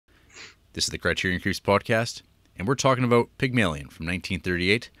This is the Criterion Creeps podcast, and we're talking about Pygmalion from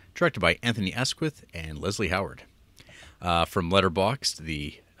 1938, directed by Anthony Asquith and Leslie Howard. From Letterboxd,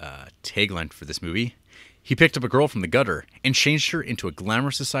 the tagline for this movie: he picked up a girl from the gutter and changed her into a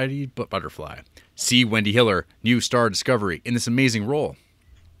glamorous society butterfly. See Wendy Hiller, new star discovery, in this amazing role.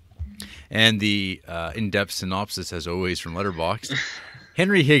 And the in-depth synopsis, as always, from Letterboxd.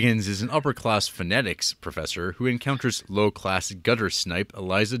 Henry Higgins is an upper-class phonetics professor who encounters low-class gutter snipe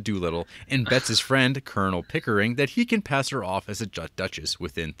Eliza Doolittle and bets his friend, Colonel Pickering, that he can pass her off as a duchess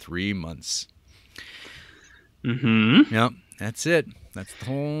within 3 months. Mm-hmm. Yep, that's it. That's the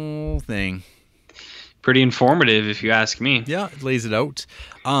whole thing. Pretty informative, if you ask me. Yeah, it lays it out.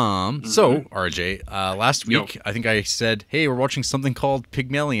 So, RJ, last week, I think I said, hey, we're watching something called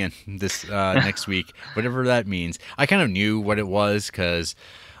Pygmalion this next week, whatever that means. I kind of knew what it was because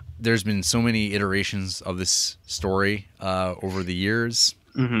there's been so many iterations of this story over the years.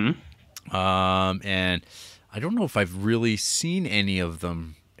 Mm-hmm. And I don't know if I've really seen any of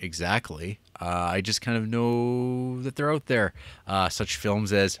them exactly. I just kind of know that they're out there. Such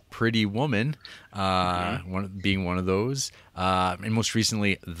films as Pretty Woman, being one of those, and most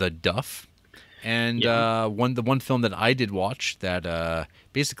recently The Duff. And the one film that I did watch that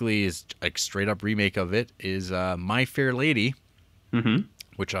basically is a straight up remake of it is My Fair Lady,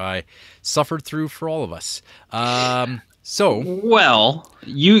 which I suffered through for all of us. Well,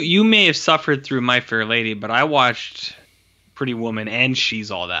 you may have suffered through My Fair Lady, but I watched Pretty Woman and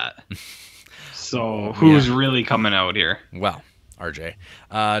She's All That. So who's really coming out here? Well, RJ,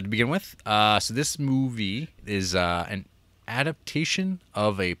 to begin with, so this movie is an adaptation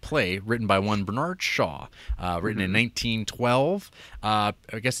of a play written by one Bernard Shaw, written in 1912. I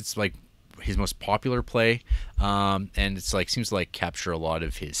guess it's like his most popular play, and it's like seems to like capture a lot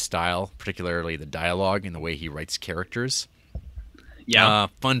of his style, particularly the dialogue and the way he writes characters. Yeah.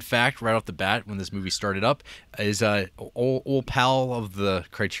 Fun fact right off the bat when this movie started up is old pal of the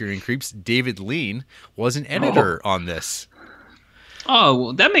Criterion Creeps, David Lean, was an editor on this. Oh,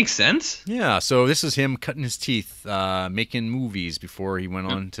 well, that makes sense. Yeah, so this is him cutting his teeth, making movies before he went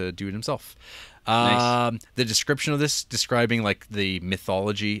on to do it himself. Nice. The description of this, describing like the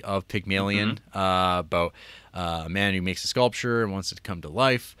mythology of Pygmalion, about a man who makes a sculpture and wants it to come to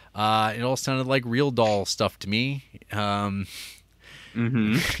life. It all sounded like real doll stuff to me.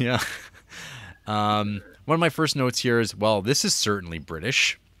 Yeah. One of my first notes here is, well, this is certainly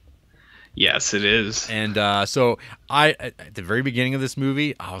British. Yes, it is. And so at the very beginning of this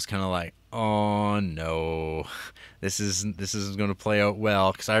movie, I was kind of like, oh no, this isn't going to play out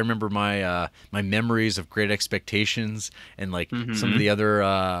well, because I remember my my memories of Great Expectations and like some of the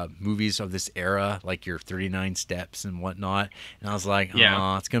other movies of this era, like your 39 Steps and whatnot, and I was like,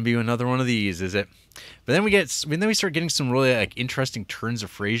 oh, it's going to be another one of these, is it? But then we start getting some really like interesting turns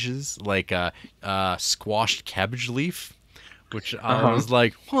of phrases, like squashed cabbage leaf, which I was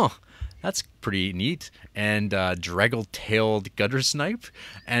like, huh, that's pretty neat, and draggle-tailed gutter snipe,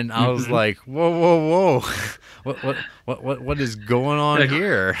 and I was like, whoa, what is going on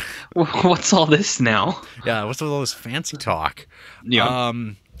here? What's all this now? Yeah, what's with all this fancy talk? Yeah.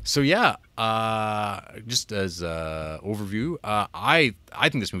 So yeah, just as overview, I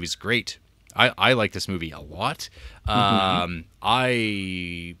think this movie's great. I like this movie a lot. I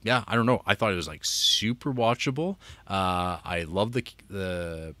don't know. I thought it was like super watchable. I love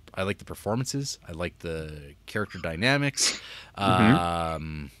I like the performances. I like the character dynamics. Yeah,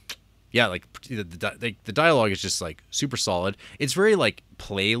 like the dialogue is just like super solid. It's very like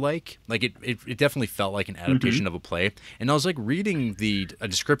play-like. Like it definitely felt like an adaptation of a play. And I was like reading a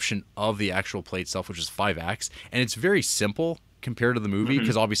description of the actual play itself, which is 5 acts, and it's very simple compared to the movie,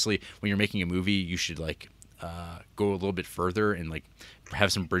 because obviously when you're making a movie, you should like go a little bit further and like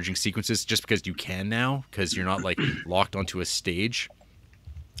have some bridging sequences, just because you can now, because you're not like locked onto a stage.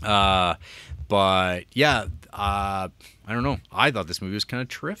 But yeah, I don't know. I thought this movie was kind of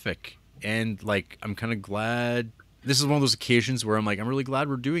terrific, and like I'm kind of glad. This is one of those occasions where I'm like, I'm really glad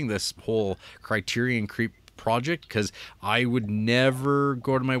we're doing this whole Criterion Creep project, because I would never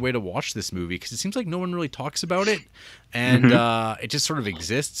go out of my way to watch this movie, because it seems like no one really talks about it, and it just sort of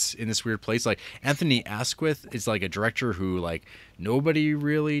exists in this weird place. Like Anthony Asquith is like a director who like nobody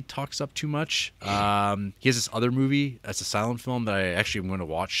really talks up too much. He has this other movie that's a silent film that I actually am going to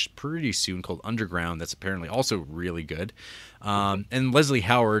watch pretty soon called Underground, that's apparently also really good. And Leslie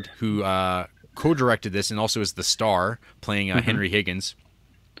Howard, who co-directed this and also is the star playing Henry Higgins.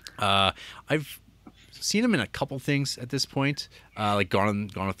 I've seen him in a couple things at this point, like Gone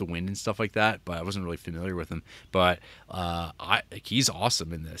with the Wind and stuff like that, but I wasn't really familiar with him. But he's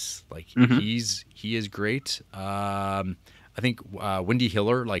awesome in this. Like he is great. I think Wendy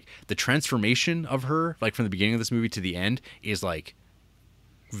Hiller, like the transformation of her, like from the beginning of this movie to the end, is like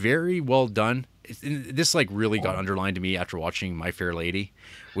very well done. This like really got underlined to me after watching My Fair Lady,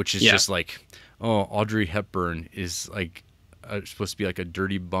 which is just like, oh, Audrey Hepburn is like supposed to be like a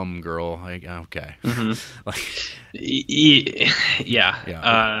dirty bum girl. Like, okay, like,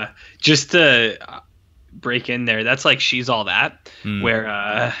 just to break in there, that's like She's All That,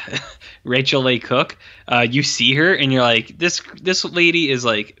 where Rachel Leigh Cook, you see her and you're like, this lady is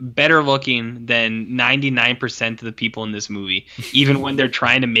like better looking than 99% of the people in this movie, even when they're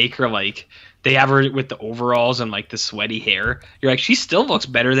trying to make her like, they have her with the overalls and like the sweaty hair. You're like, she still looks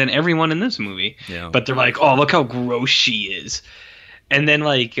better than everyone in this movie. Yeah. But they're like, oh, look how gross she is. And then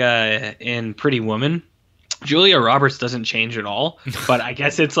like in Pretty Woman, Julia Roberts doesn't change at all. But I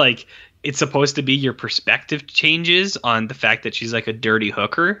guess it's like, it's supposed to be your perspective changes on the fact that she's like a dirty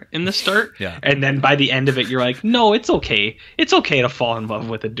hooker in the start. Yeah. And then by the end of it, you're like, no, it's okay. It's okay to fall in love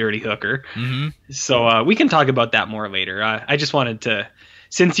with a dirty hooker. Mm-hmm. So we can talk about that more later. I just wanted to,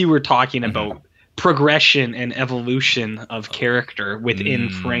 since you were talking about progression and evolution of character within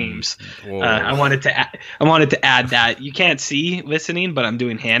frames, I wanted to add that. You can't see listening, but I'm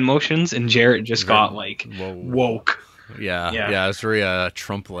doing hand motions, and Jarrett just got like woke. Yeah, it's very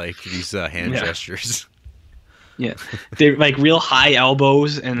Trump-like, these hand gestures. Yeah, they're like real high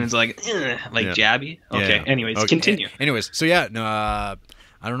elbows, and it's like jabby. Okay, anyways, continue. Anyways, so I don't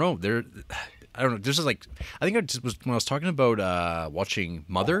know. I don't know. This is like, I think I just was when I was talking about watching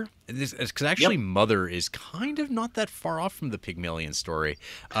Mother, because actually Mother is kind of not that far off from the Pygmalion story,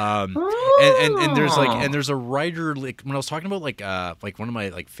 and there's a writer, like when I was talking about like one of my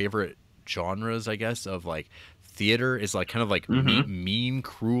like favorite genres, I guess, of like theater is like kind of like mean,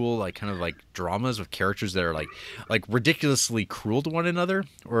 cruel, like kind of like dramas with characters that are like ridiculously cruel to one another,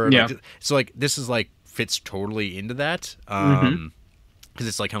 or so like this is like fits totally into that. Because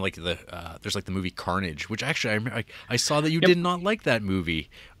it's like kind of like there's like the movie Carnage, which actually I saw that you did not like that movie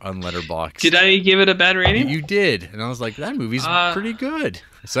on Letterboxd. Did I give it a bad rating? You did, and I was like, that movie's pretty good.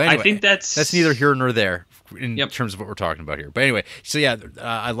 So anyway, I think that's neither here nor there in terms of what we're talking about here. But anyway, so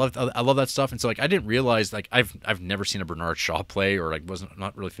I love that stuff, and so like I didn't realize, like I've never seen a Bernard Shaw play, or like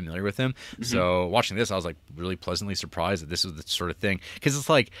not really familiar with him. So watching this, I was like really pleasantly surprised that this was the sort of thing, because it's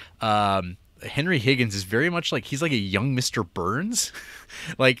like Henry Higgins is very much like, he's like a young Mr. Burns,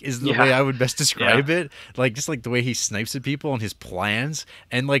 like is the way I would best describe it. Like just like the way he snipes at people and his plans.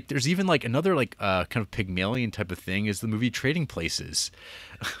 And like there's even like another like kind of Pygmalion type of thing is the movie Trading Places.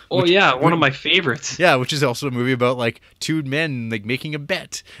 One of my favorites. Yeah, which is also a movie about like two men like making a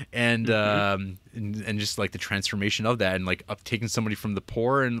bet, and just like the transformation of that, and like taking somebody from the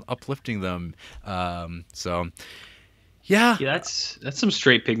poor and uplifting them. Yeah, that's some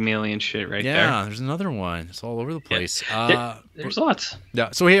straight Pygmalion shit right there. Yeah, there's another one. It's all over the place. There's lots. Yeah.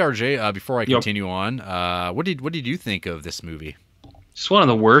 So hey, RJ, before I continue on, what did you think of this movie? It's one of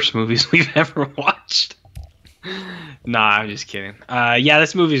the worst movies we've ever watched. Nah, I'm just kidding.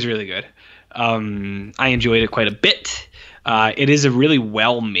 This movie is really good. I enjoyed it quite a bit. It is a really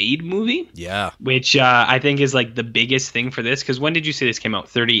well-made movie. Yeah. Which I think is like the biggest thing for this. Because when did you say this came out?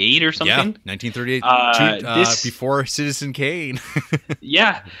 38 or something? Yeah, 1938. Before Citizen Kane.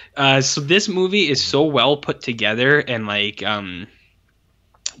 Yeah. So this movie is so well put together and like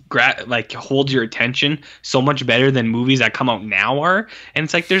hold your attention so much better than movies that come out now are. And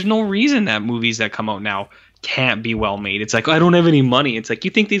it's like there's no reason that movies that come out now can't be well made. It's like, I don't have any money. It's like, you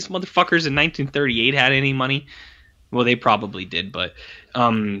think these motherfuckers in 1938 had any money? Well, they probably did, but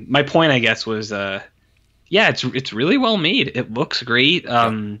my point, I guess, was it's really well made. It looks great.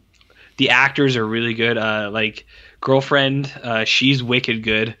 The actors are really good. Like Girlfriend, she's wicked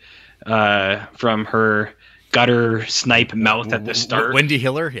good from her gutter snipe mouth at the start. Wendy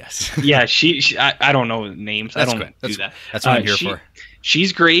Hiller, yes. Yeah, she I don't know names. I don't do that. That's what I'm here for.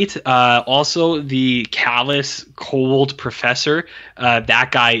 She's great. Also, the callous, cold professor. That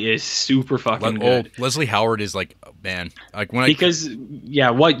guy is super fucking good. Leslie Howard is like, man, like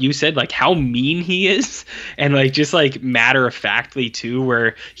what you said, like how mean he is, and like just like matter of factly too,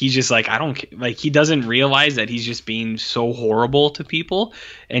 where he's just like, I don't like, he doesn't realize that he's just being so horrible to people,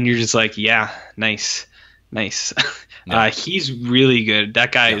 and you're just like, yeah, nice. Yeah. He's really good.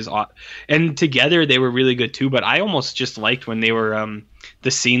 That guy is awesome. And together they were really good too, but I almost just liked when they were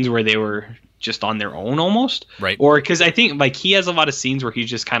the scenes where they were just on their own almost, right? Or because I think like he has a lot of scenes where he's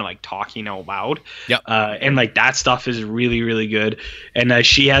just kind of like talking out loud, and like that stuff is really, really good. And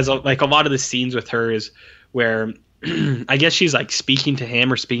she has like a lot of the scenes with her is where I guess she's like speaking to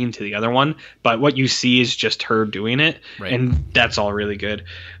him or speaking to the other one, but what you see is just her doing it, Right. and that's all really good.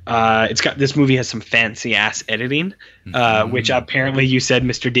 This movie has some fancy ass editing, which apparently you said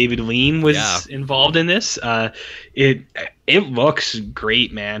Mr. David Lean was involved in this. It looks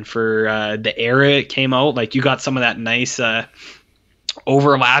great, man, for the era it came out. Like you got some of that nice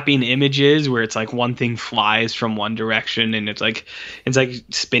overlapping images where it's like one thing flies from one direction and it's like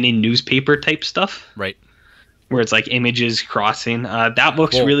spinning newspaper type stuff. Right. Where it's like images crossing. That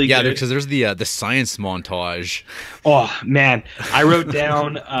looks really good. Yeah, because there's the science montage. Oh man, I wrote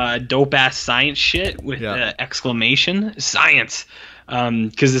down dope ass science shit with exclamation science,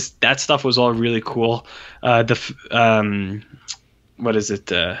 because that stuff was all really cool. What is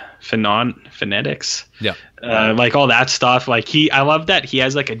it? Phonetics. Yeah. Like all that stuff. Like I love that he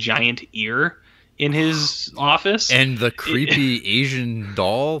has like a giant ear in his office, and the creepy Asian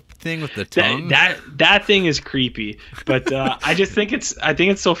doll thing with the tongue. That thing is creepy, but I think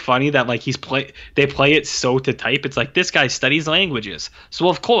it's so funny that like they play it so to type. It's like this guy studies languages, so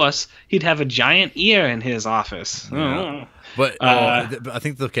of course he'd have a giant ear in his office. Yeah. But I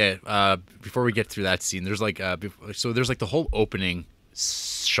think before we get through that scene, there's like there's like the whole opening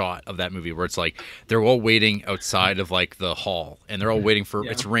shot of that movie where it's like they're all waiting outside of like the hall and they're all waiting for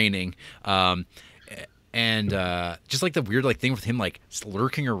it's raining, and just like the weird like thing with him like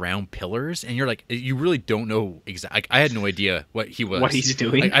lurking around pillars, and you're like, you really don't know exactly. I had no idea what he's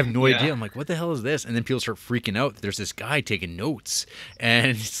doing. Like, I have no idea. I'm like, what the hell is this? And then people start freaking out. There's this guy taking notes, and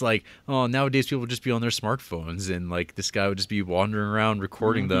it's like, oh, nowadays people would just be on their smartphones, and like this guy would just be wandering around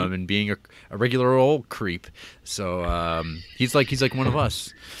recording them and being a regular old creep. So he's like one of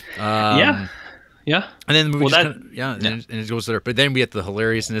us. Yeah. And then the movie and it goes there. But then we get the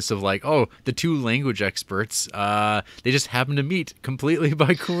hilariousness of like, oh, the two language experts, they just happen to meet completely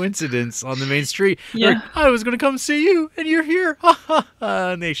by coincidence on the main street. Yeah. Like, I was going to come see you and you're here.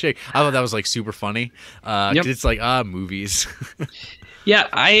 And they shake. I thought that was like super funny. 'Cause it's like, movies. Yeah,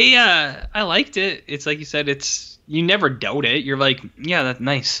 I liked it. It's like you said, you never doubt it. You're like, yeah, that's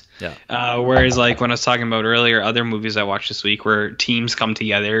nice. Yeah. Whereas like when I was talking about earlier, other movies I watched this week where teams come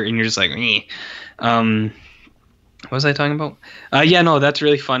together and you're just like, what was I talking about? No, that's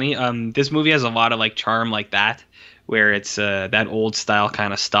really funny. This movie has a lot of like charm like that, where it's that old style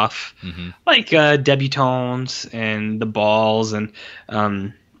kind of stuff, like debutantes and the balls, and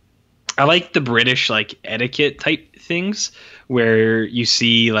I like the British like etiquette type things where you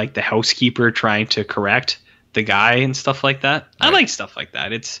see like the housekeeper trying to correct the guy and stuff like that. Right. I like stuff like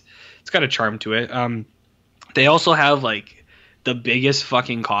that. It's got a charm to it. They also have like the biggest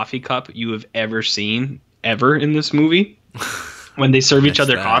fucking coffee cup you have ever seen ever in this movie. When they serve each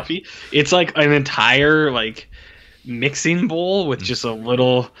other coffee, it's like an entire like mixing bowl with just a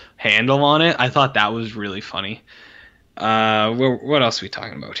little handle on it. I thought that was really funny. What else are we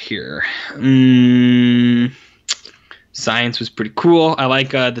talking about here? Science was pretty cool. I like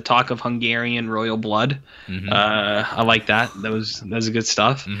the talk of Hungarian royal blood. I like that. That was good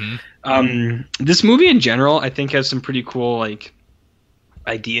stuff. This movie in general, I think, has some pretty cool like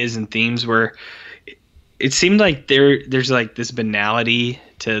ideas and themes where it seemed like there's like this banality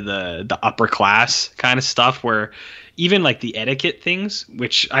to the upper class kind of stuff where even like the etiquette things,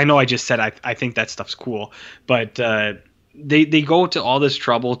 which I know I just said I think that stuff's cool, but they go to all this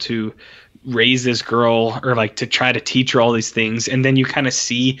trouble to raise this girl or like to try to teach her all these things, and then you kind of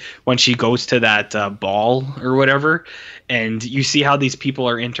see when she goes to that ball or whatever, and you see how these people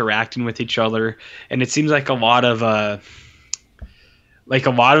are interacting with each other, and it seems like a lot of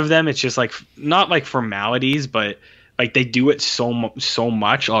them it's just like not like formalities, but like they do it so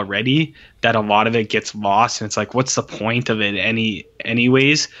much already that a lot of it gets lost, and it's like, what's the point of it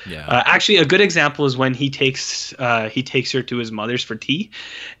anyways? Actually, a good example is when he takes her to his mother's for tea,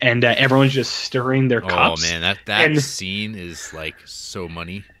 and everyone's just stirring their cups. Oh man, that scene is like so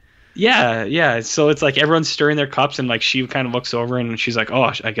money. Yeah. So it's like everyone's stirring their cups, and like she kind of looks over and she's like,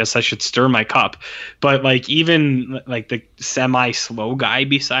 "Oh, I guess I should stir my cup." But like even like the semi-slow guy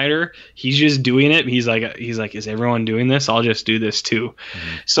beside her, he's just doing it. He's like, "Is everyone doing this? I'll just do this too."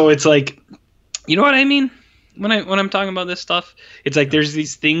 So it's like, you know what I mean when I'm talking about this stuff? It's like there's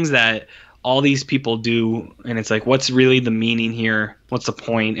these things that all these people do, and it's like, what's really the meaning here? What's the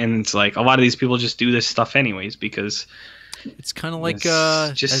point? And it's like a lot of these people just do this stuff anyways because. It's kind of like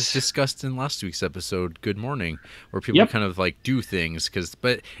as discussed in last week's episode, Good Morning, where people kind of like do things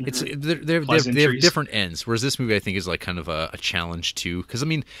but it's they have different ends. Whereas this movie, I think, is like kind of a challenge too, because I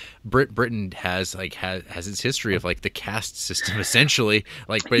mean, Britain has its history of like the caste system essentially.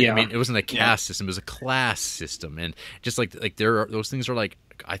 Like, but I mean, it wasn't a caste system; it was a class system, and just like those things are like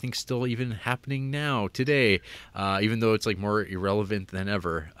book, I think still even happening now today, even though it's like more irrelevant than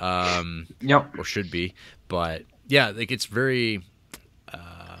ever, Yep. or should be. But yeah, like it's very,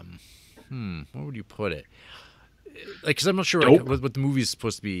 what would you put it? Like, because I'm not sure like, what the movie is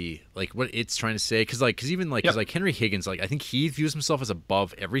supposed to be, like what it's trying to say. Because even like, because like Henry Higgins, like I think he views himself as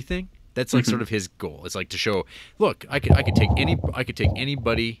above everything. That's like sort of his goal. It's like to show, look, I could take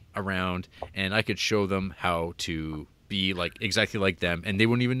anybody around, and I could show them how to be like exactly like them, and they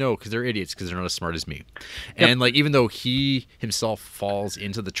wouldn't even know because they're idiots because they're not as smart as me. And like, even though he himself falls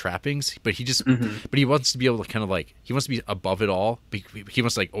into the trappings, but he just, but he wants to be able to kind of like, he wants to be above it all. He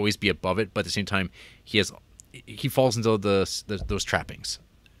wants to like always be above it, but at the same time, he falls into those trappings.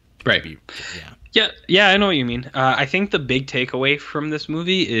 Right. Yeah, I know what you mean. I think the big takeaway from this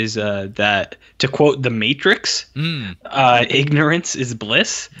movie is that, to quote The Matrix, ignorance is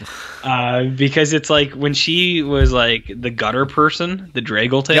bliss. Because it's like when she was like the gutter person, the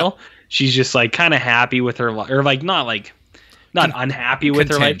Draggle tail, she's just like kind of happy with her life, or like not unhappy with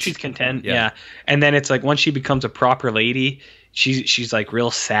her life. She's content. Yeah. And then it's like once she becomes a proper lady, she's like real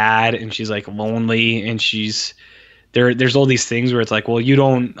sad, and she's like lonely, and there's all these things where it's like, well, you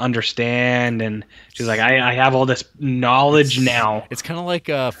don't understand, and she's like, I have all this knowledge now. It's kind of like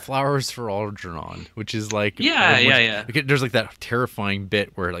Flowers for Algernon, which is like yeah. There's like that terrifying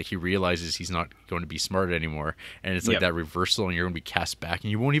bit where like he realizes he's not going to be smart anymore, and it's like that reversal, and you're going to be cast back,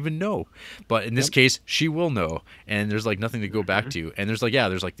 and you won't even know. But in this case, she will know, and there's like nothing to go back to, and there's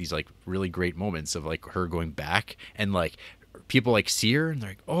like these like really great moments of like her going back, and like people like see her, and they're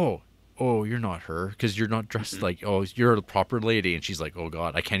like, oh, you're not her because you're not dressed like, oh, you're a proper lady. And she's like, oh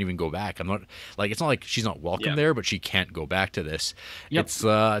God, I can't even go back. I'm not like, it's not like she's not welcome there, but she can't go back to this. It's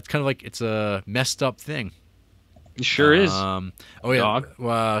kind of like, it's a messed up thing. It sure is. A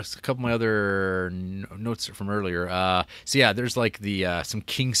couple of my other notes from earlier. So yeah, there's like the some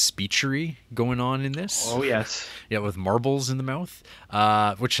king speechery going on in this. Oh yes. Yeah, with marbles in the mouth,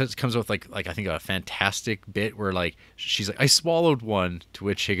 which comes with like I think a fantastic bit where like she's like, I swallowed one, to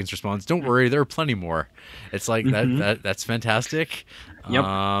which Higgins responds, don't worry, there are plenty more. It's like that's fantastic. Yep.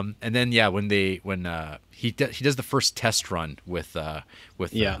 And then when he does the first test run with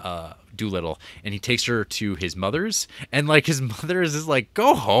Doolittle, and he takes her to his mother's, and like his mother is just like,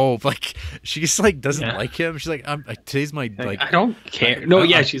 go home, like she just like doesn't like him. She's like, today's my like, I don't care.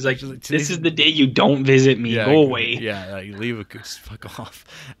 She's like, this is the day you don't visit me. Go away. Yeah, you leave. Just fuck off.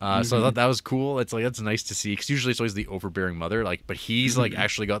 So I thought that was cool. It's like, that's nice to see, because usually it's always the overbearing mother, like, but he's like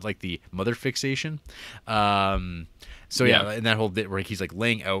actually got like the mother fixation. So in that whole bit where he's like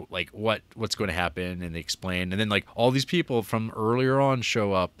laying out like what's going to happen, and they explain, and then like all these people from earlier on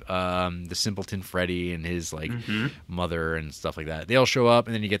show up, the simpleton Freddy and his like mother and stuff like that. They all show up,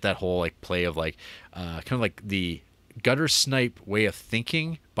 and then you get that whole like play of like kind of like the gutter snipe way of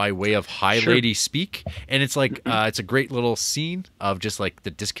thinking by way of high lady speak, and it's like it's a great little scene of just like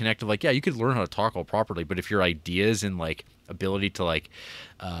the disconnect of like, you could learn how to talk all properly, but if your ideas and like ability to like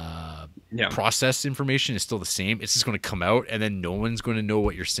process information is still the same, it's just going to come out, and then no one's going to know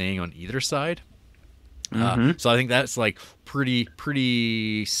what you're saying on either side. So I think that's like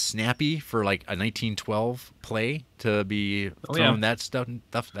pretty snappy for like a 1912 play to be throwing that stuff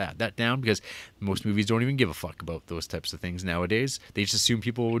that down, because most movies don't even give a fuck about those types of things nowadays. They just assume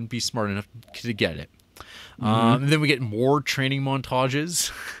people wouldn't be smart enough to get it. And then we get more training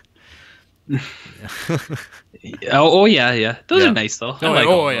montages. Those are nice though.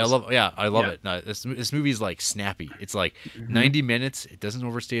 I love it. No, this movie is like snappy. It's like 90 minutes. It doesn't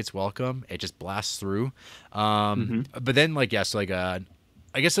overstay its welcome. It just blasts through. But then I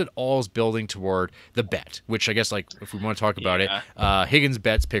guess it all is building toward the bet, which I guess like if we want to talk about it, Higgins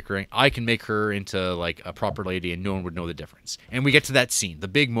bets Pickering, I can make her into like a proper lady, and no one would know the difference. And we get to that scene, the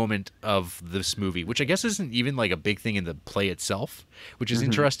big moment of this movie, which I guess isn't even like a big thing in the play itself, which is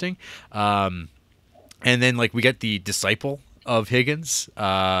interesting. And then like we get the disciple of Higgins,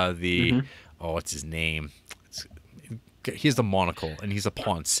 what's his name? He has the monocle, and he's a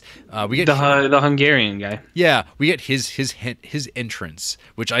Ponce. We get the Hungarian guy. Yeah, we get his entrance,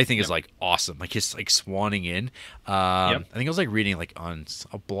 which I think is like awesome. Like his like swanning in. I think I was like reading like on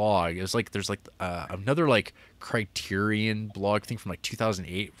a blog. It was like there's like another like Criterion blog thing from like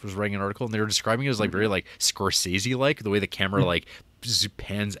 2008 was writing an article, and they were describing it as like very like Scorsese like, the way the camera like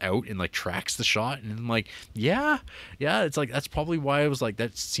pans out and like tracks the shot, and I'm like, yeah, it's like that's probably why I was like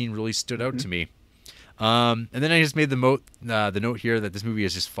that scene really stood out to me. And then I just made the note here that this movie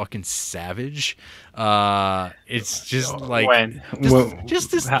is just fucking savage. It's just like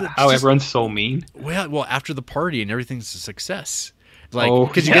everyone's so mean. Well, after the party and everything's a success, like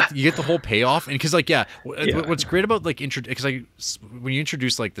because you get the whole payoff, and because like what's great about like because like when you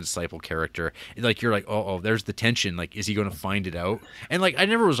introduce like the disciple character, like you're like oh there's the tension, like is he going to find it out? And like I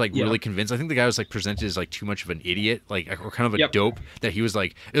never was like really convinced. I think the guy was like presented as like too much of an idiot, like or kind of a dope, that he was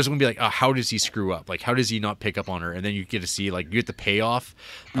like it was going to be like how does he screw up, like how does he not pick up on her? And then you get to see like you get the payoff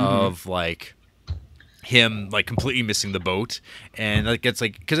of like him like completely missing the boat, and like it's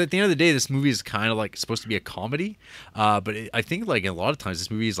like because at the end of the day this movie is kind of like supposed to be a comedy, but I think like a lot of times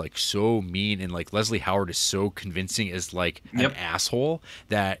this movie is like so mean, and like Leslie Howard is so convincing as like an asshole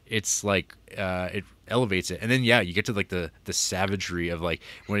that it's like it elevates it. And then you get to like the savagery of like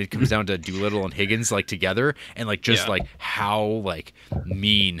when it comes down to Doolittle and Higgins like together, and like just like how like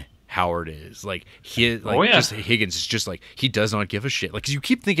mean Howard is. Like just Higgins is just like he does not give a shit. Like 'cause you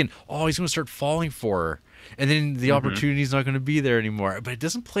keep thinking, oh, he's gonna start falling for her, and then the opportunity's not gonna be there anymore. But it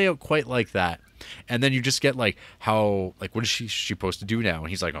doesn't play out quite like that. And then you just get like how like what is she supposed to do now? And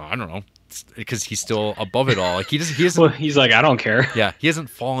he's like, oh, I don't know, because he's still above it all. Like he doesn't. Well, he's like, I don't care. Yeah, he hasn't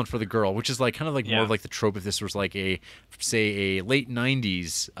fallen for the girl, which is like kind of like more of like the trope if this was like a late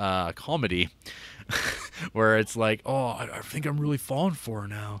 '90s comedy. Where it's like, oh, I think I'm really falling for her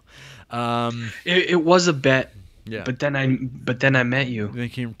now. It was a bet, but then I met you. It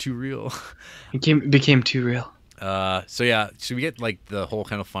became too real. It became too real. So we get like the whole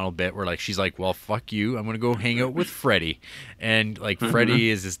kind of final bit where like she's like, well, fuck you, I'm gonna go hang out with Freddie, and like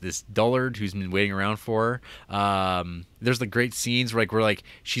Freddie is this dullard who's been waiting around for her. There's like great scenes where like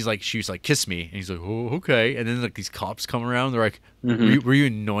she was like kiss me, and he's like, oh, okay, and then like these cops come around, they're like, were you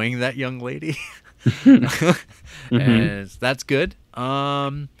annoying that young lady? And that's good.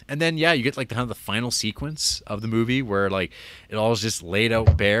 And then you get like the kind of the final sequence of the movie where like it all is just laid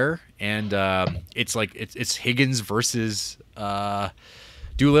out bare, and it's like it's Higgins versus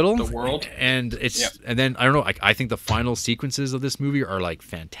Doolittle, the world, and it's and then I don't know. I think the final sequences of this movie are like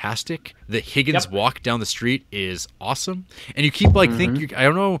fantastic. The Higgins walk down the street is awesome, and you keep like thinking. I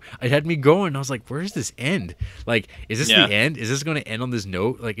don't know. It had me going. I was like, where does this end? Like, is this the end? Is this going to end on this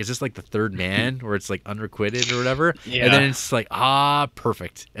note? Like, is this like the third man, where it's like unrequited or whatever? Yeah. And then it's like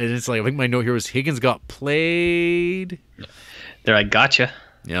perfect. And it's like I think my note here was Higgins got played. They're like, gotcha.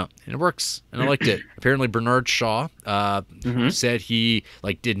 Yeah, and it works, and I liked it. Apparently, Bernard Shaw said he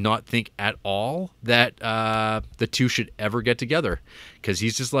like did not think at all that the two should ever get together, because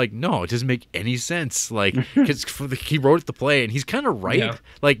he's just like, no, it doesn't make any sense. Like, because he wrote the play, and he's kind of right.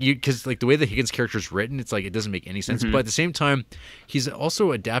 Like, because like the way the Higgins character is written, it's like it doesn't make any sense. But at the same time, he's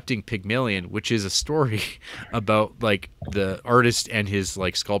also adapting Pygmalion, which is a story about like the artist and his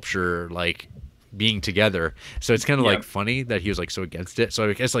like sculpture like being together. So it's kind of like funny that he was like so against it. So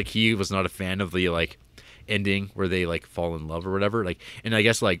I guess like he was not a fan of the like ending where they like fall in love or whatever. Like, and I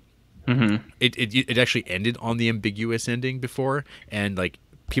guess like it actually ended on the ambiguous ending before, and like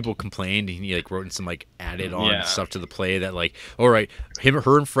people complained, and he like wrote in some like added on stuff to the play that like, all right,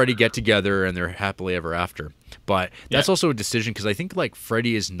 her and Freddie get together and they're happily ever after. But that's also a decision, because I think like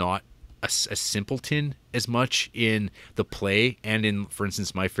Freddie is not a simpleton as much in the play and in, for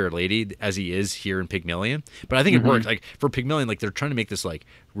instance, My Fair Lady as he is here in Pygmalion. But I think it works. Like for Pygmalion, like they're trying to make this like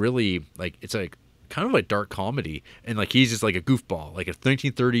really like it's like kind of like dark comedy, and like he's just like a goofball, like a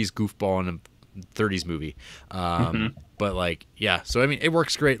 1930s goofball in a 30s movie. But like so I mean it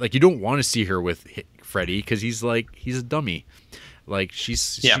works great. Like you don't want to see her with Freddie because he's a dummy. Like she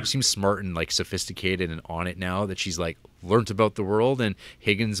seems smart and like sophisticated and on it now that she's like learned about the world, and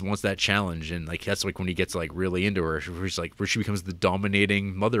Higgins wants that challenge, and like that's like when he gets like really into her, where she becomes the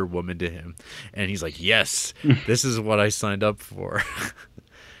dominating mother woman to him, and he's like, yes, this is what I signed up for,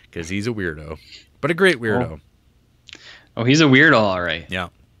 because he's a weirdo, but a great weirdo. Oh, he's a weirdo, all right. Yeah.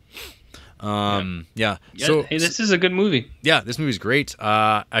 So hey, this is a good movie. Yeah, this movie's great.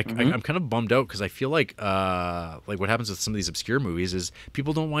 I'm kind of bummed out because I feel like what happens with some of these obscure movies is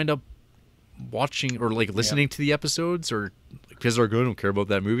people don't wind up watching or like listening to the episodes, or because they're good, don't care about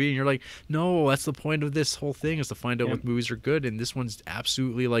that movie, and you're like, no, that's the point of this whole thing, is to find out what movies are good, and this one's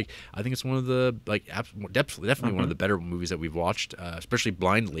absolutely like, I think it's one of the like definitely one of the better movies that we've watched, especially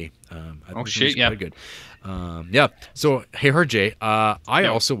blindly. Good. So hey RJ, I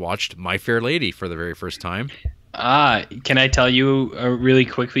also watched My Fair Lady for the very first time. Can I tell you really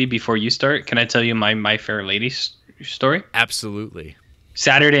quickly before you start? Can I tell you my Fair Lady story? Absolutely.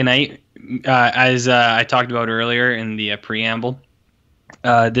 Saturday night, as I talked about earlier in the preamble,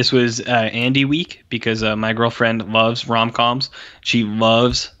 this was Andy week, because my girlfriend loves rom-coms. She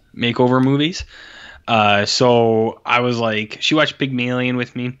loves makeover movies. So I was like, she watched Pygmalion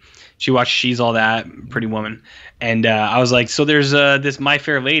with me. She watched She's All That, Pretty Woman. And I was like, so there's this My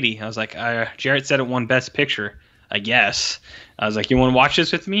Fair Lady. I was like, Jarrett said it won Best Picture. I guess. I was like, you want to watch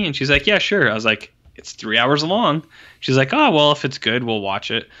this with me? And she's like, yeah, sure. I was like, it's 3 hours long. She's like, oh, well, if it's good, we'll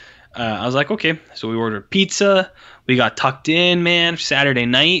watch it. I was like, okay. So we ordered pizza. We got tucked in, man. Saturday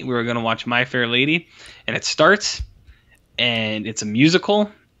night, we were going to watch My Fair Lady. And it starts, and it's a musical.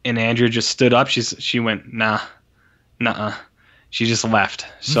 And Andrea just stood up. She went, nah. She just left.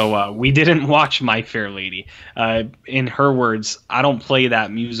 So we didn't watch My Fair Lady. In her words, I don't play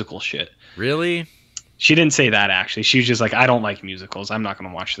that musical shit. Really? She didn't say that, actually. She was just like, I don't like musicals. I'm not going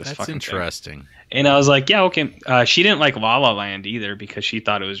to watch this fucking interesting. thing. And I was like, yeah, okay. She didn't like La La Land either because she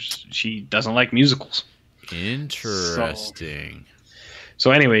thought she doesn't like musicals. Interesting. So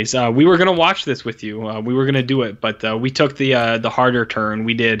anyways, we were going to watch this with you. We were going to do it, but we took the harder turn.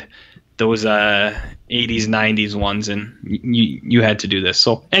 We did those 80s, 90s ones, and you had to do this.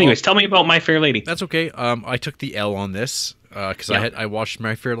 So anyways, tell me about My Fair Lady. That's okay. I took the L on this because I watched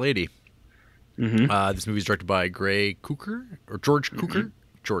My Fair Lady. Mm-hmm. This movie is directed by George Cukor.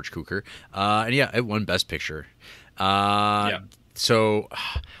 George Cukor. And yeah, it won Best Picture. So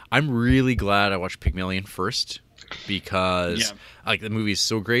I'm really glad I watched Pygmalion first because like the movie is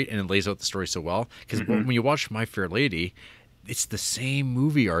so great and it lays out the story so well. Because when you watch My Fair Lady, it's the same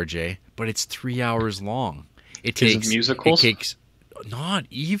movie, RJ, but it's 3 hours long. It takes musicals. It takes not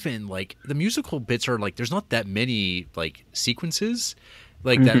even like the musical bits are like there's not that many like sequences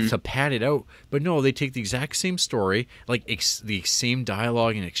like that to pad it out, but no, they take the exact same story, like the same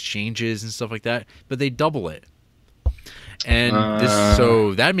dialogue and exchanges and stuff like that, but they double it. And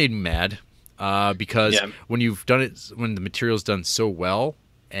so that made me mad because when you've done it, when the material's done so well,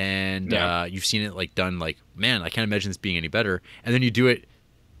 and you've seen it like done like, man, I can't imagine this being any better, and then you do it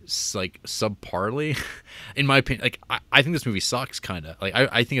like subparly. In my opinion, like I think this movie sucks, kind of. Like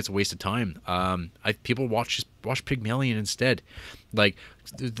I think it's a waste of time. People watch Pygmalion instead. Like,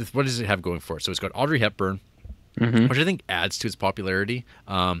 what does it have going for it? So it's got Audrey Hepburn, which I think adds to its popularity.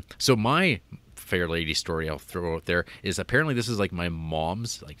 So my Fair Lady story I'll throw out there is apparently this is like my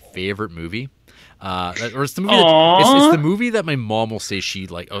mom's like favorite movie. Or it's the movie. It's the movie that my mom will say she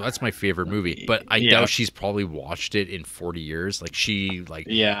like. Oh, that's my favorite movie. But I doubt she's probably watched it in 40 years. Like she like.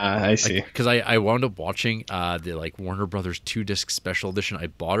 Yeah, I see. Because I wound up watching the like Warner Brothers 2-disc special edition. I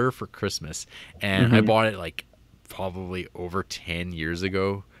bought her for Christmas, and I bought it like probably over 10 years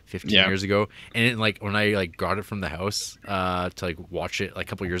ago. 15 years ago, and like when I like got it from the house to like watch it like a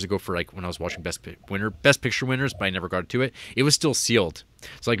couple years ago for like when I was watching Best Picture winners, but I never got to it. It was still sealed,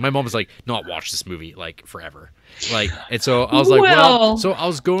 so like my mom was like, "Not watch this movie like forever," like, and so I was like, well, so I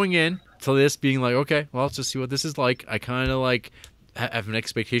was going in to this being like, okay, well, let's just see what this is like. I kind of like have an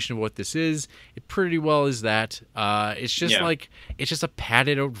expectation of what this is. It pretty well is that. It's just like it's just a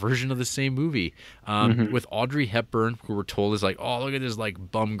padded out version of the same movie with Audrey Hepburn, who we're told is like, oh, look at this like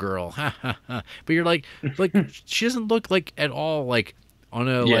bum girl, but you're like she doesn't look like at all like on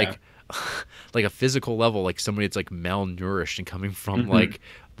a like a physical level like somebody that's like malnourished and coming from like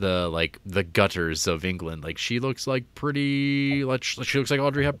the gutters of England. Like she looks like she looks like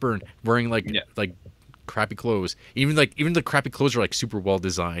Audrey Hepburn wearing like crappy clothes. Even the crappy clothes are like super well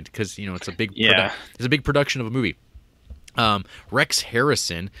designed because you know it's a big it's a big production of a movie. Rex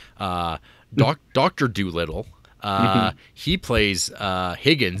Harrison, Dr. Doolittle, he plays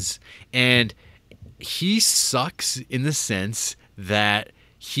Higgins, and he sucks in the sense that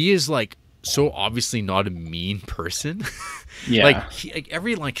he is like so obviously not a mean person. Like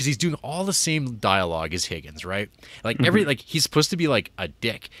every line, because he's doing all the same dialogue as Higgins, right? Like like he's supposed to be like a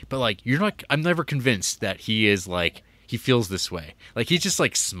dick, but like I'm never convinced that he is like he feels this way. Like he's just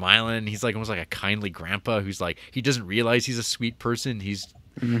like smiling. He's like almost like a kindly grandpa who's like he doesn't realize he's a sweet person. He's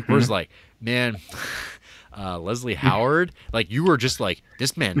whereas like, man, Leslie Howard, like you were just like,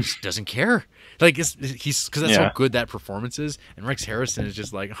 this man just doesn't care. Like he's because that's how good that performance is. And Rex Harrison is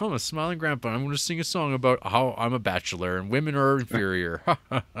just like, I'm a smiling grandpa. I'm going to sing a song about how I'm a bachelor and women are inferior.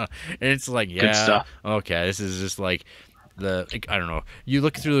 And it's like, good stuff. Okay, this is just like I don't know. You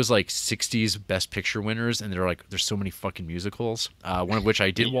look through those like 60s Best Picture winners, and there's so many fucking musicals. One of which I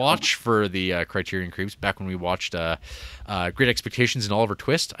did watch for the Criterion Creeps back when we watched Great Expectations and Oliver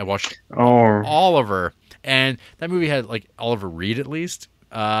Twist. I watched Oliver, and that movie had like Oliver Reed at least.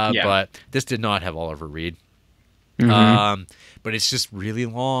 But this did not have Oliver Reed. But it's just really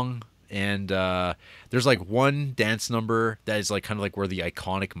long, and there's like one dance number that is like kind of like where the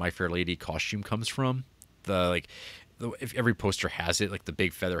iconic My Fair Lady costume comes from. If every poster has it, like the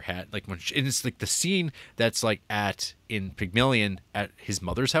big feather hat, like and it's like the scene that's like in Pygmalion at his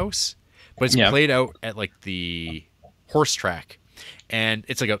mother's house, but it's played out at like the horse track. and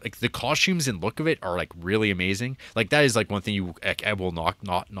it's like the costumes and look of it are like really amazing. Like that is like one thing you I will not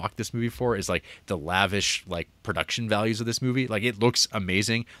knock this movie for is like the lavish like production values of this movie. Like it looks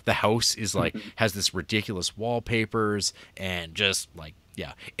amazing. The house is like has this ridiculous wallpapers and just like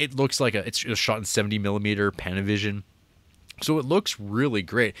yeah, it looks like it's shot in 70 millimeter Panavision. So it looks really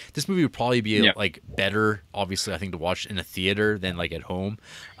great. This movie would probably be like better, obviously, I think, to watch in a theater than like at home.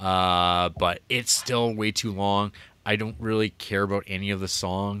 But it's still way too long. I don't really care about any of the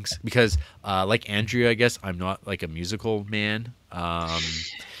songs because, like Andrea, I guess I'm not like a musical man. I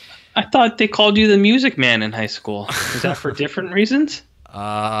thought they called you the Music Man in high school. Is that for different reasons?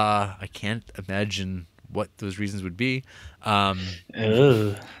 I can't imagine what those reasons would be. But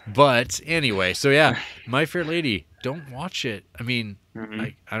anyway, so yeah, My Fair Lady. Don't watch it. I mean,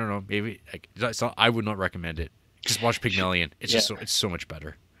 I don't know. Maybe I would not recommend it. Just watch Pygmalion. It's just it's so much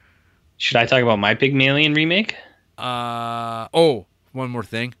better. Should I talk about my Pygmalion remake? Oh, one more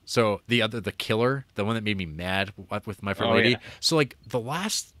thing. So the killer, the one that made me mad with My Fair Lady. Yeah. So like the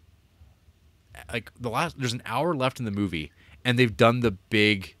last, there's an hour left in the movie, and they've done the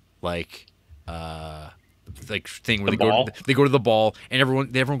big like thing where they go to the ball, and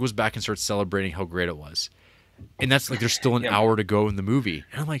everyone goes back and starts celebrating how great it was. And that's like there's still an hour to go in the movie,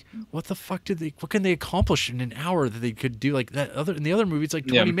 and I'm like, what the fuck what can they accomplish in an hour that they could do like that in the other movie? It's like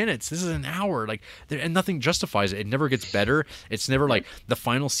 20 minutes. This is an hour, like, and nothing justifies it. It never gets better. It's never like the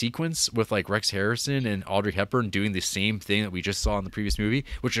final sequence with like Rex Harrison and Audrey Hepburn doing the same thing that we just saw in the previous movie,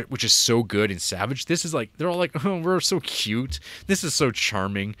 which is so good and savage. This is like they're all like, oh, we're so cute. This is so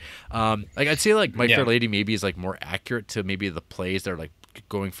charming. Like I'd say like My Fair Lady maybe is like more accurate to maybe the plays that are like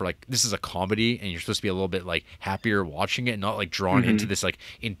going for like this is a comedy and you're supposed to be a little bit like happier watching it and not like drawn into this like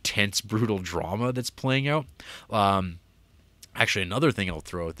intense brutal drama that's playing out. Actually, another thing I'll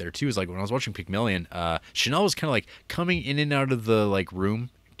throw out there too is like when I was watching Pygmalion, Chanel was kind of like coming in and out of the like room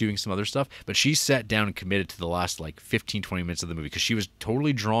doing some other stuff, but she sat down and committed to the last like 15-20 minutes of the movie because she was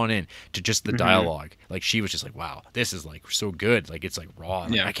totally drawn in to just the dialogue. Like she was just like, wow, this is like so good, like it's like raw,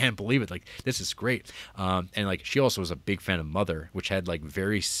 like, I can't believe it, like this is great. And like she also was a big fan of Mother, which had like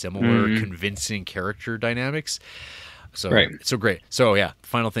very similar convincing character dynamics. So so great. So yeah,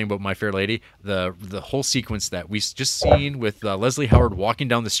 final thing about My Fair Lady, the whole sequence that we just seen with Leslie Howard walking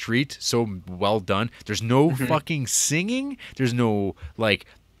down the street, so well done. There's no fucking singing, there's no like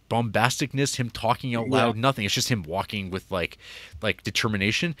bombasticness, him talking out loud, nothing. It's just him walking with like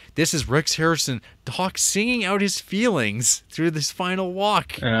determination. This is Rex Harrison singing out his feelings through this final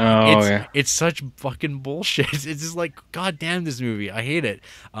walk. It's such fucking bullshit. It's just like, god damn this movie, I hate it.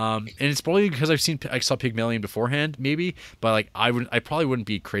 And it's probably because I saw Pygmalion beforehand maybe, but like I probably wouldn't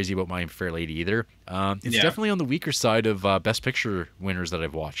be crazy about My Fair Lady either. It's definitely on the weaker side of Best Picture winners that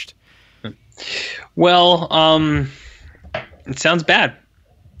I've watched. Well, it sounds bad.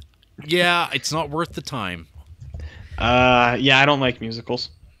 Yeah, it's not worth the time. I don't like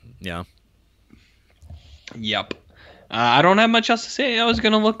musicals. Yeah. Yep. I don't have much else to say. I was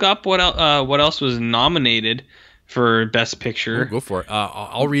gonna look up what else was nominated for Best Picture. Go for it.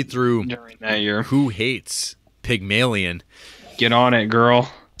 I'll read through during that year. Who hates Pygmalion? Get on it,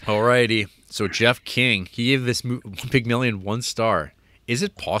 girl. Alrighty. So Jeff King, he gave this Pygmalion 1 star. Is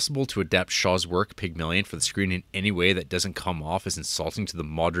it possible to adapt Shaw's work, Pygmalion, for the screen in any way that doesn't come off as insulting to the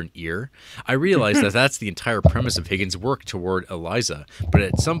modern ear? I realize that that's the entire premise of Higgins' work toward Eliza, but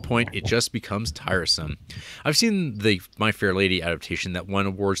at some point it just becomes tiresome. I've seen the My Fair Lady adaptation that won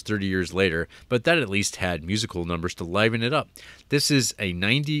awards 30 years later, but that at least had musical numbers to liven it up. This is a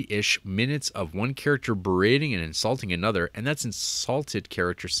 90-ish minutes of one character berating and insulting another, and that's insulted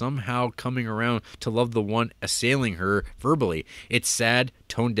character somehow coming around to love the one assailing her verbally. It's sad,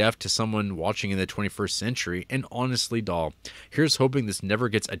 tone deaf to someone watching in the 21st century, and honestly dull. Here's hoping this never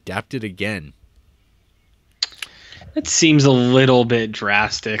gets adapted again. That seems a little bit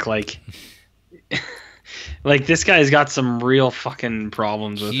drastic. Like this guy's got some real fucking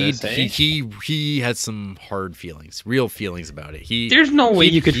problems with this. Eh? He had some hard feelings, real feelings about it. There's no way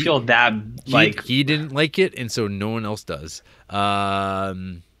you could feel that. Like he didn't like it, and so no one else does.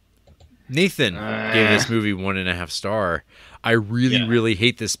 Nathan gave this movie 1.5 star. I really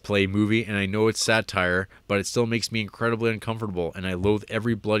hate this movie, and I know it's satire, but it still makes me incredibly uncomfortable, and I loathe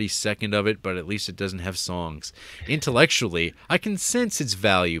every bloody second of it, but at least it doesn't have songs. Intellectually, I can sense its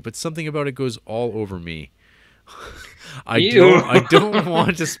value, but something about it goes all over me. I don't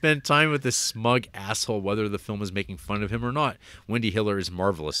want to spend time with this smug asshole, whether the film is making fun of him or not. Wendy Hiller is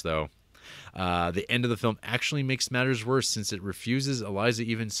marvelous, though. The end of the film actually makes matters worse since it refuses Eliza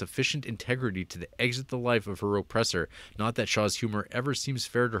even sufficient integrity to exit the life of her oppressor. Not that Shaw's humor ever seems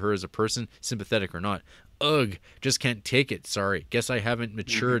fair to her as a person, sympathetic or not. Ugh, just can't take it. Sorry. Guess I haven't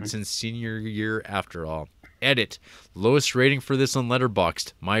matured since senior year after all. Edit. Lowest rating for this on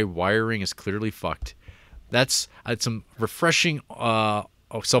Letterboxd. My wiring is clearly fucked. That's some refreshing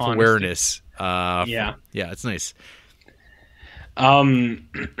self-awareness. Yeah, it's nice. Do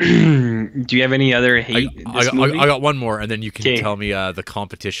you have any other hate? I got one more, and then you can tell me the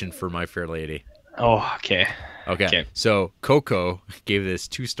competition for My Fair Lady. Oh, okay. So Coco gave this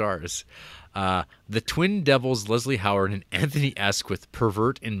 2 stars. The twin devils Leslie Howard and Anthony Asquith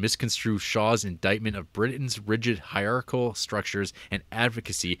pervert and misconstrue Shaw's indictment of Britain's rigid hierarchical structures and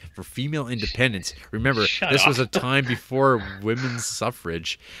advocacy for female independence. Remember, this was a time before women's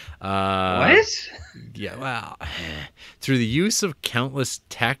suffrage. What? Yeah, well, through the use of countless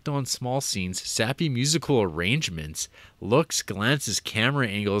tacked-on small scenes, sappy musical arrangements, looks, glances, camera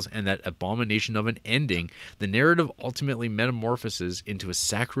angles, and that abomination of an ending, the narrative ultimately metamorphoses into a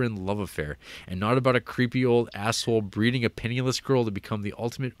saccharine love affair, and not about a creepy old asshole breeding a penniless girl to become the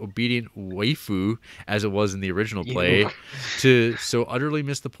ultimate obedient waifu, as it was in the original play. To so utterly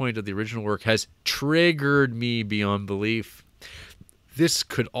miss the point of the original work has triggered me beyond belief. This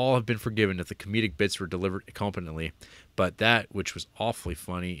could all have been forgiven if the comedic bits were delivered competently, but that which was awfully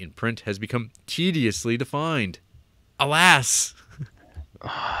funny in print has become tediously defined. Alas.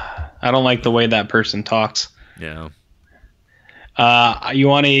 I don't like the way that person talks. Yeah. You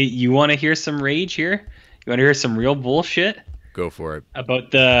want to hear some rage here? You want to hear some real bullshit? Go for it.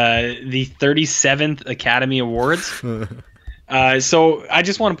 About the 37th Academy Awards. So I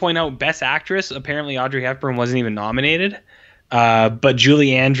just want to point out, Best Actress, apparently Audrey Hepburn wasn't even nominated. But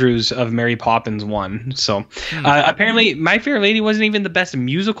Julie Andrews of Mary Poppins won. So apparently My Fair Lady wasn't even the best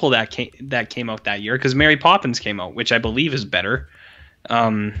musical that came out that year, because Mary Poppins came out, which I believe is better.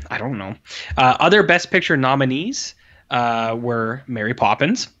 I don't know. Other Best Picture nominees were Mary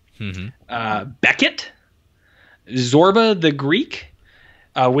Poppins, Beckett, Zorba the Greek,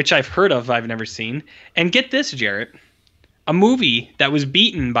 which I've heard of, I've never seen. And get this, Jarrett, a movie that was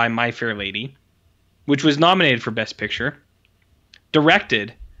beaten by My Fair Lady, which was nominated for Best Picture,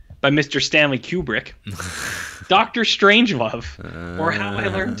 directed by Mr. Stanley Kubrick, Dr. Strangelove, or How I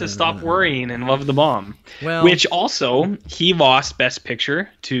Learned to Stop Worrying and Love the Bomb, which also he lost Best Picture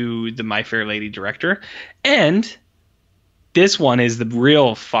to the My Fair Lady director. And this one is the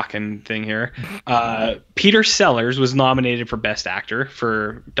real fucking thing here. Peter Sellers was nominated for Best Actor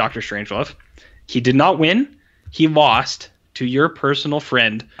for Dr. Strangelove. He did not win. He lost to your personal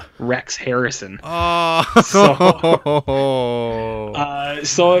friend Rex Harrison. So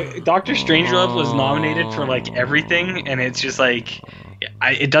Dr. Strangelove was nominated for like everything, and it's just like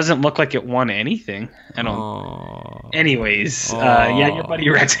it doesn't look like it won anything. I don't. Anyways, yeah, your buddy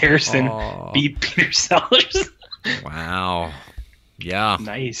Rex Harrison beat Peter Sellers. Wow. Yeah.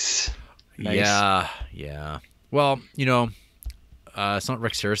 Nice. Yeah. Well, it's not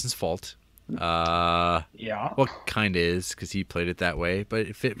Rex Harrison's fault. Well, kind of is, because he played it that way, but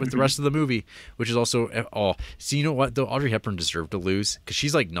it fit with the rest of the movie, which is also so you know what, though, Audrey Hepburn deserved to lose, because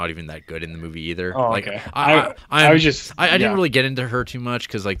she's like not even that good in the movie either. Okay. I didn't really get into her too much,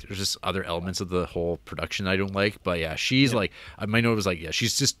 because like there's just other elements of the whole production I don't like, but yeah, she's like, my note was like,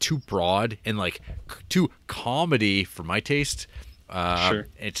 she's just too broad and like too comedy for my taste. Sure.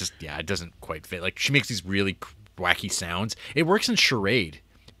 It just it doesn't quite fit. Like, she makes these really wacky sounds. It works in Charade.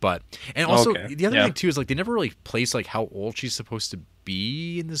 But the other thing too is like they never really place like how old she's supposed to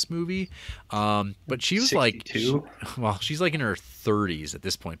be in this movie. But she was 62? She's like in her 30s at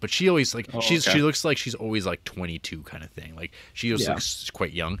this point. But she always like she looks like she's always like 22 kind of thing. Like she looks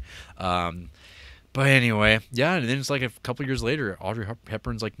quite young. But anyway, and then it's like a couple years later, Audrey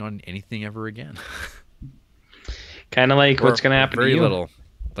Hepburn's like not in anything ever again. Kind of like what's gonna happen to you. Very little,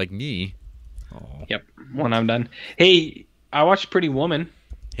 like me. Oh. Yep, when I'm done. Hey, I watched Pretty Woman.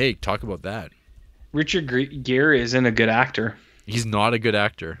 Hey, talk about that. Richard Gere isn't a good actor. He's not a good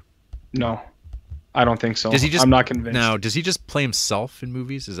actor. No, I don't think so. I'm not convinced. Now, does he just play himself in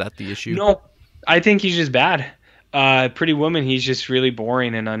movies? Is that the issue? No, I think he's just bad. Pretty Woman, he's just really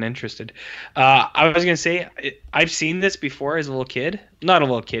boring and uninterested. I was going to say, I've seen this before as a little kid. Not a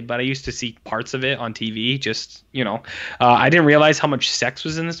little kid, but I used to see parts of it on TV. Just, I didn't realize how much sex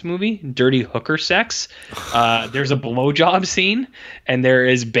was in this movie. Dirty hooker sex. There's a blowjob scene, and there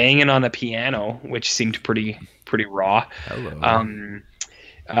is banging on a piano, which seemed pretty raw. Hello.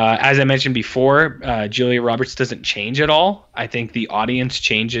 As I mentioned before, Julia Roberts doesn't change at all. I think the audience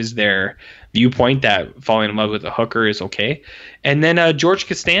changes their viewpoint that falling in love with a hooker is okay. And then George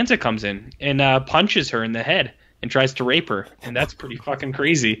Costanza comes in and punches her in the head and tries to rape her, and that's pretty fucking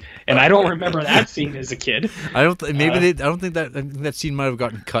crazy. And I don't remember that scene as a kid. I don't. I don't think that. I think that scene might have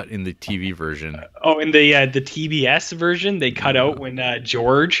gotten cut in the TV version. Oh, in the TBS version, they cut out when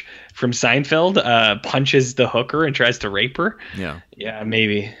George from Seinfeld punches the hooker and tries to rape her. Yeah,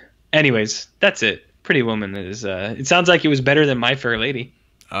 maybe. Anyways, that's it. Pretty Woman is. It sounds like it was better than My Fair Lady.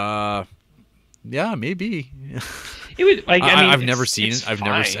 Yeah, maybe. It would like. I mean, I've never seen it. I've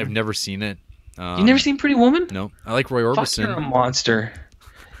never seen it. You never seen Pretty Woman? No, I like Roy Fuck, Orbison. you're a monster.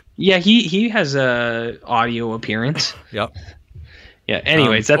 Yeah, he has a audio appearance. Yep. Yeah.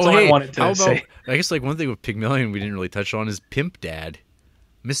 Anyways, that's all I wanted to say. I guess like one thing with Pygmalion we didn't really touch on is Pimp Dad,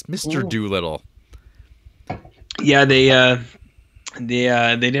 Mr. Doolittle. Yeah, they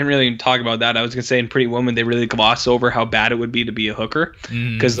didn't really talk about that. I was gonna say in Pretty Woman they really gloss over how bad it would be to be a hooker,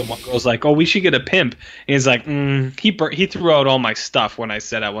 because the one girl's like, "Oh, we should get a pimp," and he's like, "He threw out all my stuff when I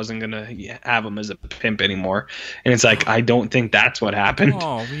said I wasn't gonna have him as a pimp anymore," and it's like, I don't think that's what happened.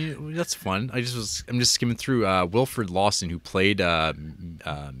 Oh, that's fun. I'm just skimming through Wilfred Lawson, who played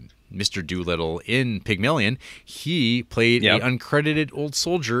Mr. Doolittle in Pygmalion. He played an uncredited old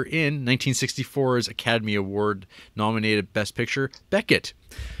soldier in 1964's Academy Award nominated Best Picture, Beckett.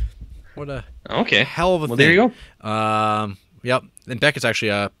 What a hell of a thing. There you go. Yep. And Beckett's actually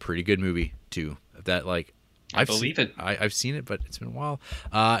a pretty good movie too. That like I believe it. I've seen it, but it's been a while.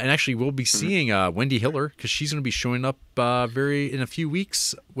 And actually, we'll be seeing Wendy Hiller, because she's going to be showing up in a few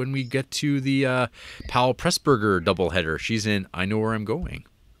weeks when we get to the Powell Pressburger doubleheader. She's in I Know Where I'm Going.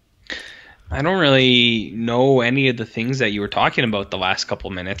 I don't really know any of the things that you were talking about the last couple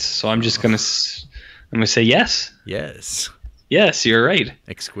minutes, so I'm just gonna say yes. Yes, you're right.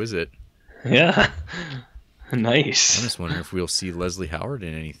 Exquisite. Yeah. Nice. I'm just wondering if we'll see Leslie Howard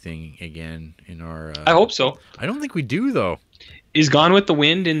in anything again in our. I hope so. I don't think we do though. Is Gone with the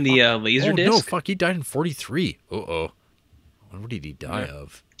Wind in the Laserdisc? No, fuck, he died in 43. What did he die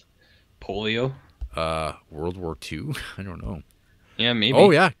of? Polio. World War II. I don't know. Yeah, maybe.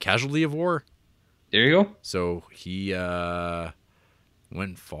 Oh yeah, casualty of war. There you go. So he went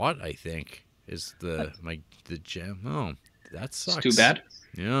and fought, I think, is the gem. Oh, that sucks. It's too bad.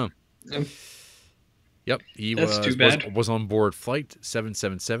 Yeah. Yep, he was on board Flight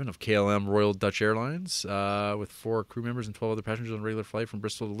 777 of KLM Royal Dutch Airlines with 4 crew members and 12 other passengers on a regular flight from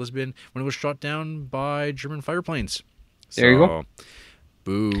Bristol to Lisbon when it was shot down by German fighter planes. There you go.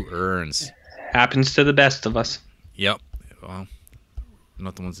 Boo earns. Happens to the best of us. Yep. Well,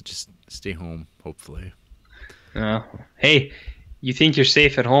 not the ones that just stay home, hopefully. Hey, you think you're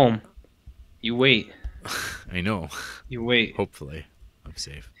safe at home. You wait. I know. You wait. Hopefully. I'm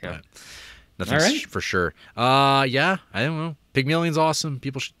safe. Yeah. Nothing's for sure. Yeah, I don't know. Pygmalion's awesome.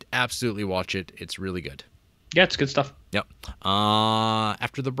 People should absolutely watch it. It's really good. Yeah, it's good stuff. Yep.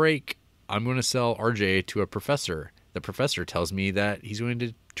 After the break, I'm going to sell RJ to a professor. The professor tells me that he's going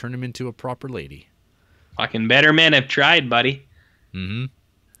to turn him into a proper lady. Fucking better men have tried, buddy. Mm-hmm.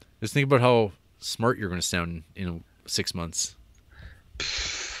 Just think about how smart you're going to sound in 6 months.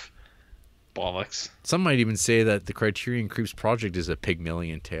 Bollocks. Some might even say that the Criterion Creeps project is a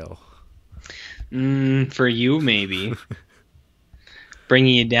Pygmalion tale. For you, maybe.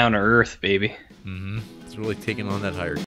 Bringing you down to earth, baby. Mm-hmm. It's really taking on that higher